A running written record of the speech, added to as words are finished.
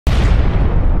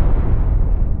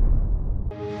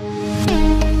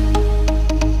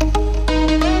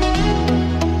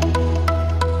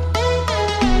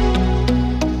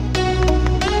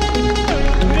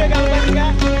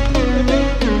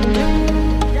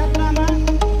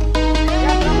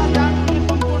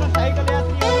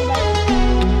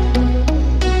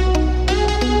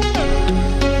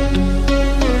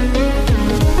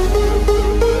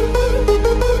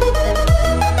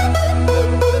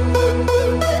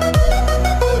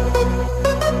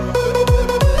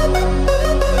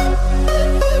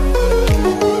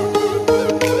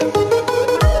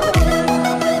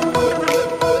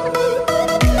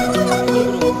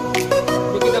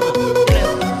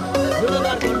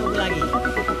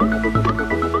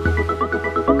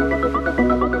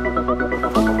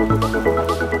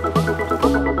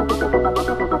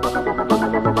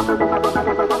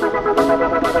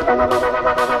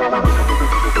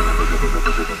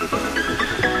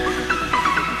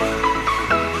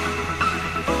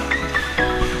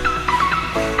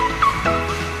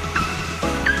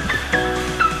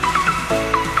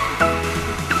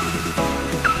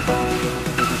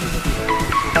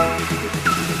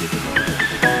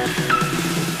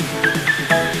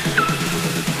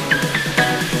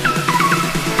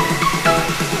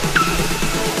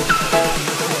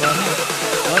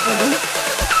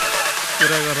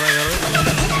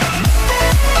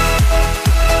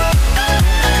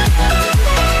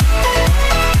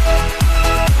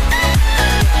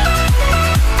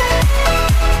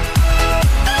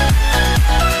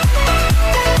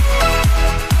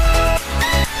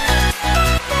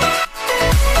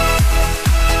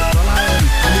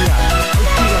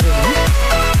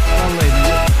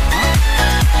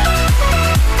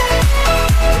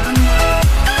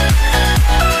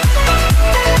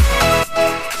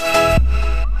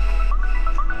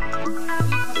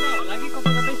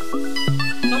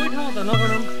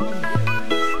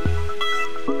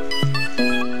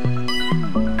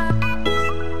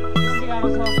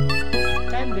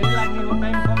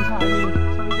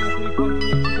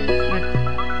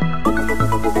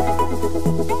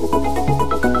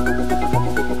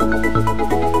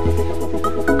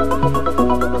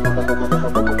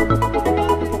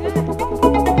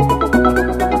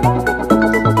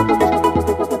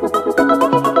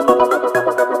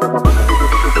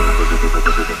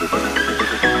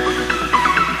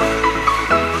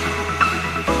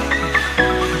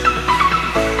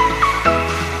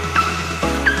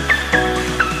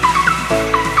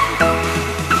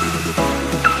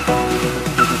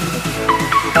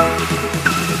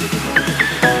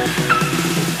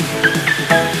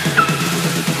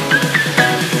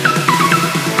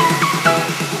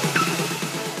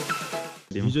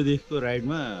हिजोदेखिको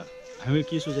राइडमा हामी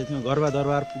के सोचेको थियौँ, गर्भा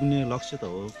दरबार पुग्ने लक्ष्य त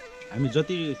हो, हामी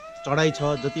जति चढाइ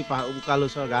छ, जति उकालो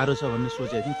छ, गाह्रो छ भन्ने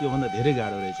सोचेको थियौँ, त्योभन्दा धेरै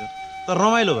गाह्रो रहेछ। तर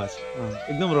रमाइलो भएको छ,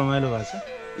 एकदम रमाइलो भएको छ,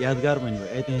 यादगार पनि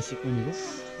भयो, ऐतिहासिक पनि भयो।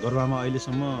 गर्भामा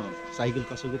अहिलेसम्म साइकल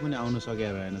कसैको पनि आउन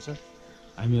सकेको भएन छ,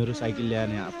 हामीहरू साइकल ल्याएर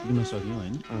यहाँ पुग्न सक्यौँ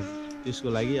होइन।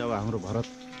 त्यसको लागि अब हाम्रो भरत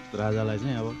राजालाई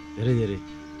चाहिँ अब धेरै धेरै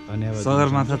धन्यवाद।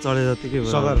 सगरमाथा चढे जतिकै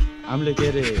सगर हामीले के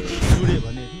अरे चुरे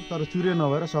भनेको थियौँ, तर चुरे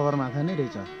नभएर सगरमाथा नै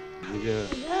रहेछ।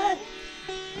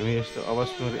 हामी यस्तो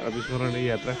अविस्मरणीय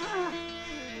यात्रा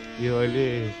यो अहिले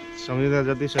सम्झिँदा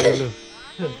जति सजिलो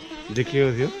देखिएको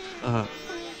थियो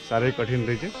साह्रै कठिन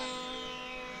रहेछ।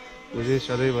 यो चाहिँ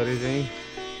सधैँभरि चाहिँ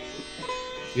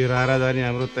यो राहदानी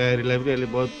हाम्रो तयारीलाई पनि अहिले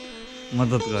बहुत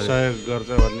मद्दत गर्छ, सहयोग गर्छ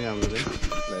भन्ने हाम्रो चाहिँ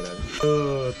लागिरहेको छ। यो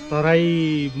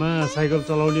तराईमा साइकल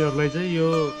चलाउनेहरूलाई चाहिँ यो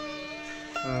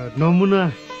नमुना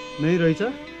नै रहेछ।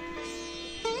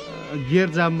 गियर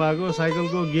जाम भएको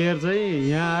साइकलको गियर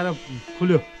चाहिँ यहाँ आएर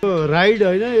खुल्यो। राइड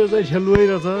होइन, यो चाहिँ ठेलुवै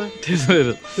रहेछ।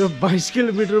 त्यो 22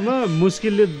 किलोमिटरमा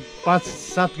मुस्किलले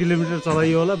 5-7 किलोमिटर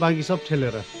चलाइयो होला, बाँकी सब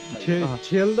ठेलेर।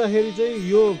 ठेल्दाखेरि चाहिँ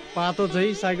यो पातो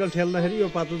चाहिँ साइकल ठेल्दाखेरि यो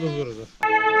पातो दुख्दो रहेछ।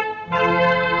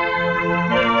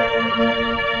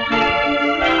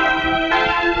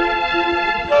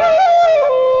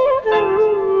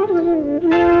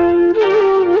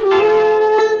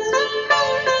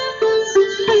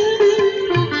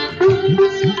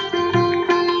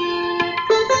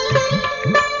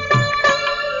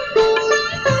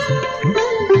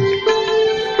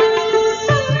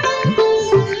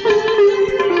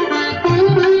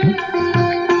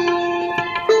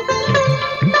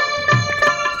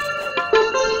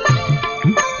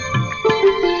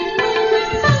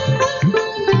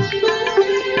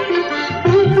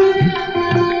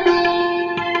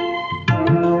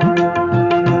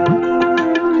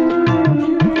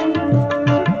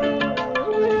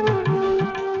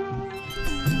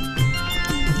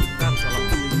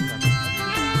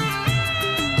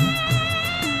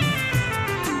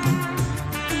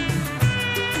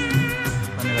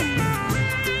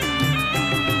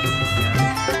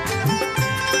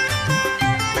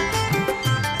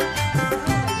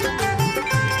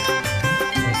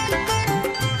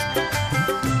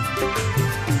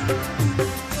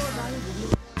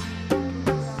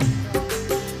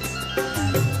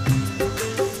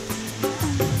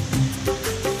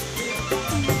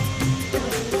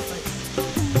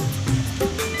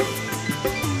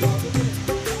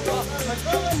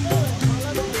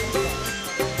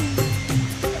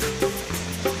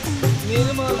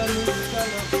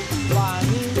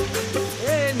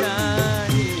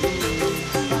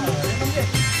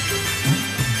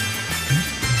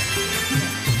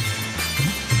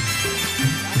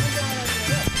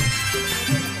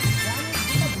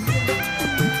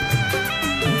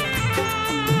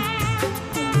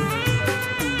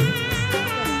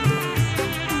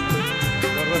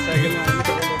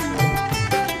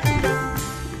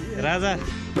 राजा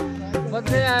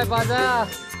मजा आयो बाजा,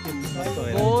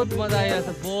 बहुत मजा आइरहेछ,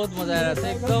 बहुत मजा आइरहेछ,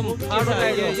 एकदम फाटो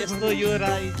लाग्यो। यस्तो यो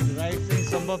राइड चाहिँ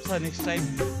सम्भव छ नेक्स्ट टाइम?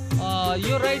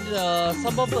 यो राइड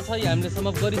सम्भव त छ, हामीले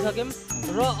सम्भव गरिसक्यौँ।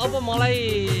 र अब मलाई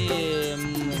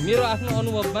मेरो आफ्नो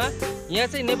अनुभवमा यहाँ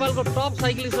चाहिँ नेपालको टप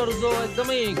साइक्लिस्टहरू जो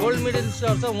एकदमै गोल्ड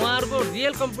मेडलिस्टहरू छ, उहाँहरूको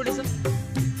रियल कम्पिटिसन